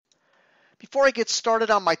Before I get started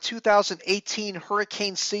on my 2018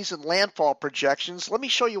 hurricane season landfall projections, let me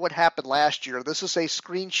show you what happened last year. This is a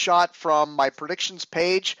screenshot from my predictions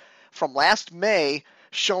page from last May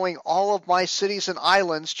showing all of my cities and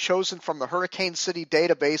islands chosen from the Hurricane City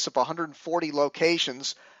database of 140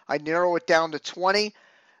 locations. I narrow it down to 20.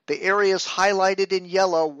 The areas highlighted in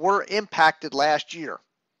yellow were impacted last year.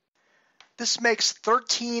 This makes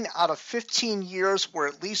 13 out of 15 years where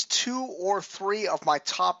at least 2 or 3 of my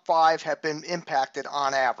top 5 have been impacted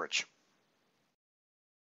on average.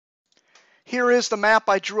 Here is the map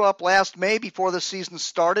I drew up last May before the season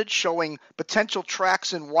started, showing potential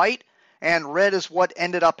tracks in white, and red is what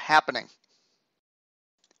ended up happening.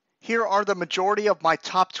 Here are the majority of my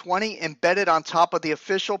top 20 embedded on top of the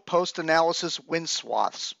official post-analysis wind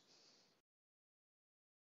swaths.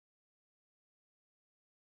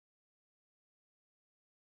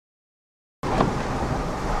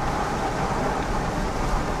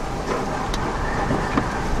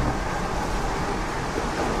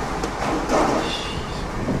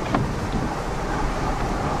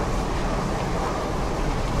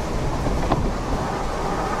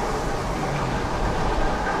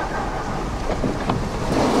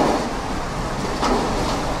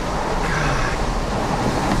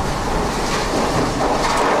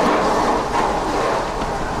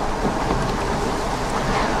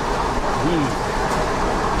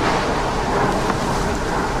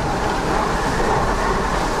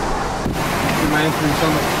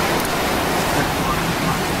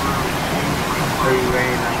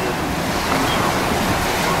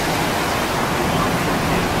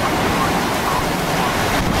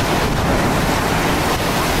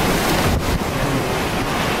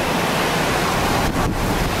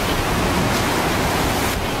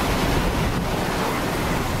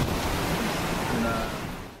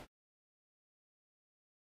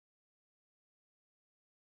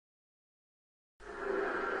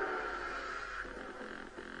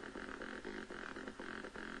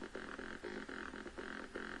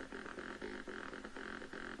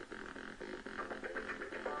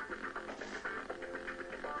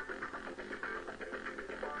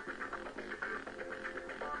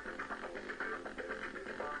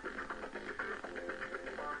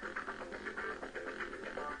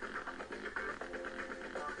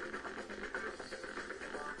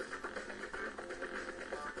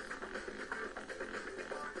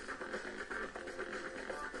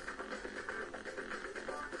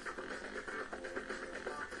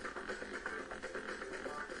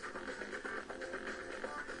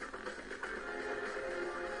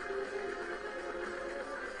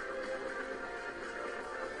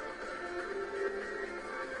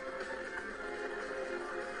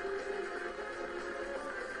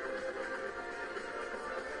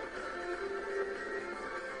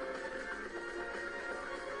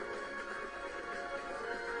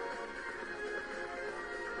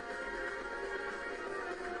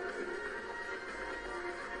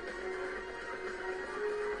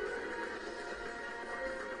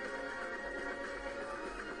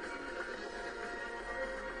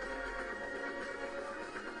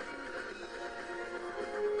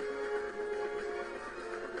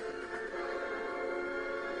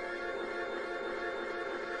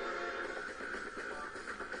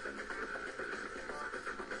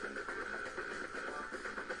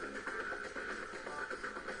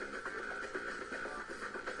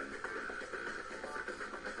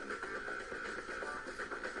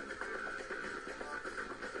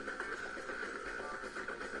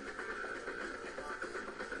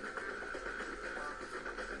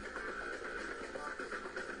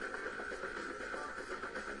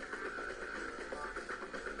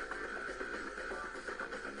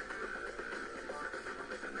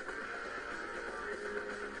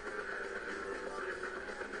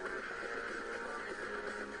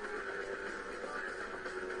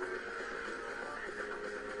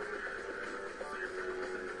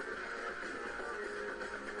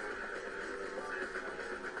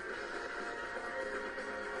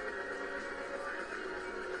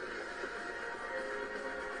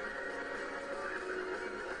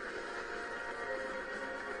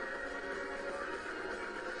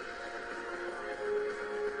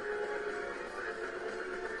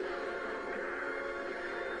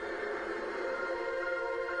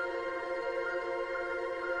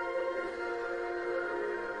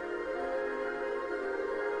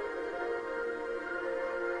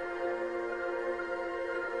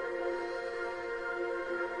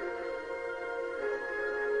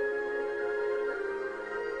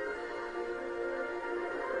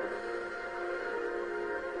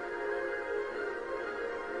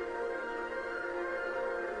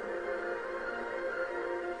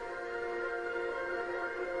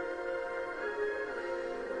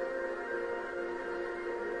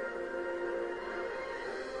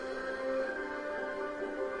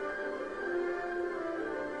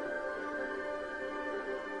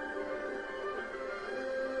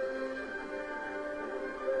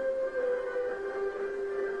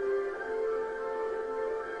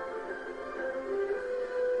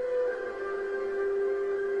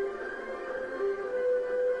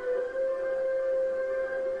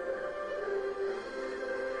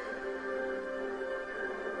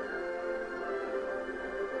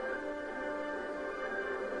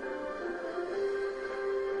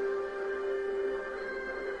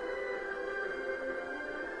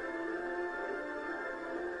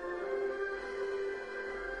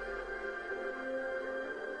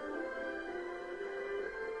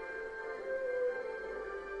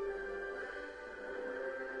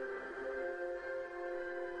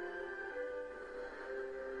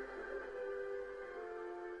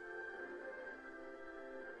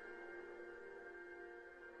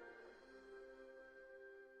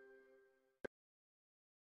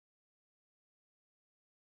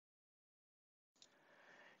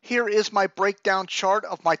 Here is my breakdown chart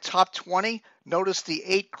of my top 20. Notice the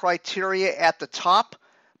 8 criteria at the top,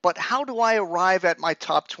 but how do I arrive at my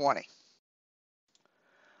top 20?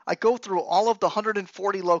 I go through all of the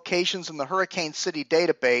 140 locations in the Hurricane City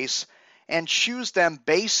database and choose them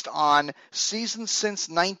based on seasons since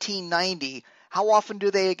 1990. How often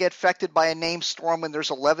do they get affected by a named storm when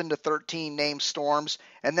there's 11 to 13 named storms?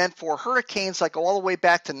 And then for hurricanes, I go all the way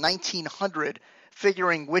back to 1900,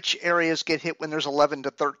 figuring which areas get hit when there's 11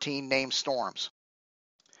 to 13 named storms.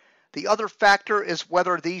 The other factor is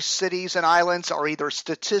whether these cities and islands are either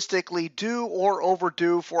statistically due or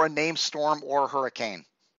overdue for a named storm or hurricane.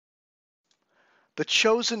 The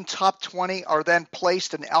chosen top 20 are then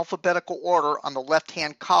placed in alphabetical order on the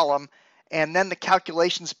left-hand column, and then the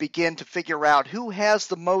calculations begin to figure out who has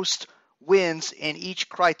the most wins in each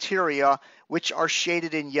criteria, which are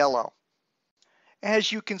shaded in yellow.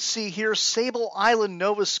 As you can see here, Sable Island,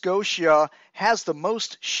 Nova Scotia has the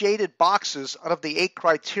most shaded boxes out of the 8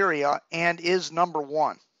 criteria and is number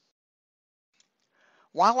 1.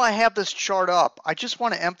 While I have this chart up, I just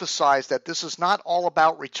want to emphasize that this is not all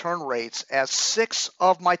about return rates, as 6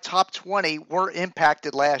 of my top 20 were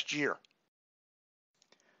impacted last year.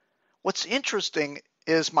 What's interesting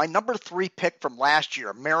is my number 3 pick from last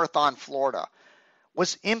year, Marathon, Florida,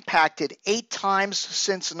 was impacted 8 times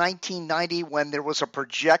since 1990 when there was a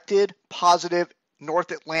projected positive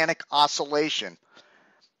North Atlantic oscillation.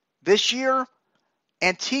 This year,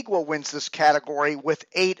 Antigua wins this category with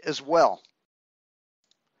 8 as well.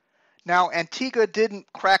 Now, Antigua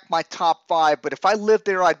didn't crack my top 5, but if I lived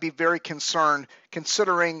there, I'd be very concerned,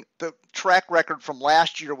 considering the track record from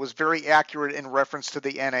last year was very accurate in reference to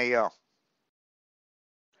the NAO.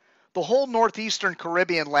 The whole northeastern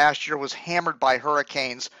Caribbean last year was hammered by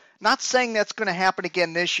hurricanes. Not saying that's going to happen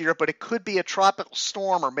again this year, but it could be a tropical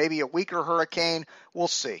storm or maybe a weaker hurricane. We'll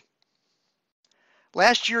see.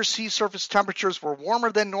 Last year, sea surface temperatures were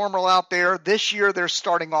warmer than normal out there. This year, they're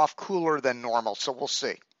starting off cooler than normal, so we'll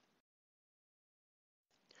see.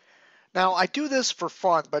 Now, I do this for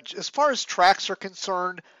fun, but as far as tracks are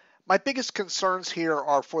concerned, my biggest concerns here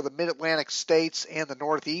are for the mid-Atlantic states and the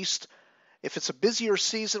Northeast. If it's a busier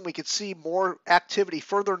season, we could see more activity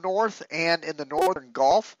further north and in the northern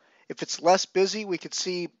Gulf. If it's less busy, we could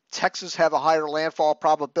see Texas have a higher landfall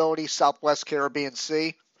probability, Southwest Caribbean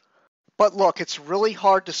Sea. But look, it's really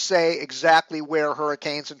hard to say exactly where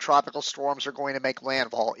hurricanes and tropical storms are going to make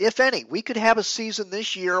landfall, if any. We could have a season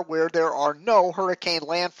this year where there are no hurricane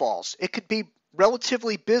landfalls. It could be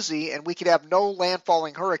relatively busy and we could have no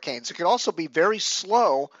landfalling hurricanes. It could also be very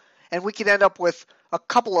slow and we could end up with a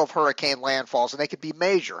couple of hurricane landfalls, and they could be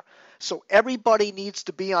major. So everybody needs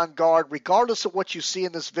to be on guard, regardless of what you see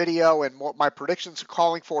in this video and what my predictions are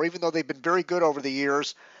calling for, even though they've been very good over the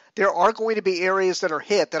years. There are going to be areas that are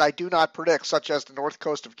hit that I do not predict, such as the north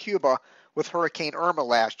coast of Cuba with Hurricane Irma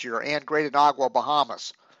last year and Great Inagua,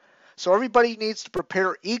 Bahamas. So everybody needs to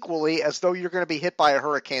prepare equally as though you're going to be hit by a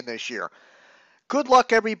hurricane this year. Good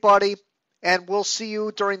luck, everybody, and we'll see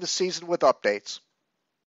you during the season with updates.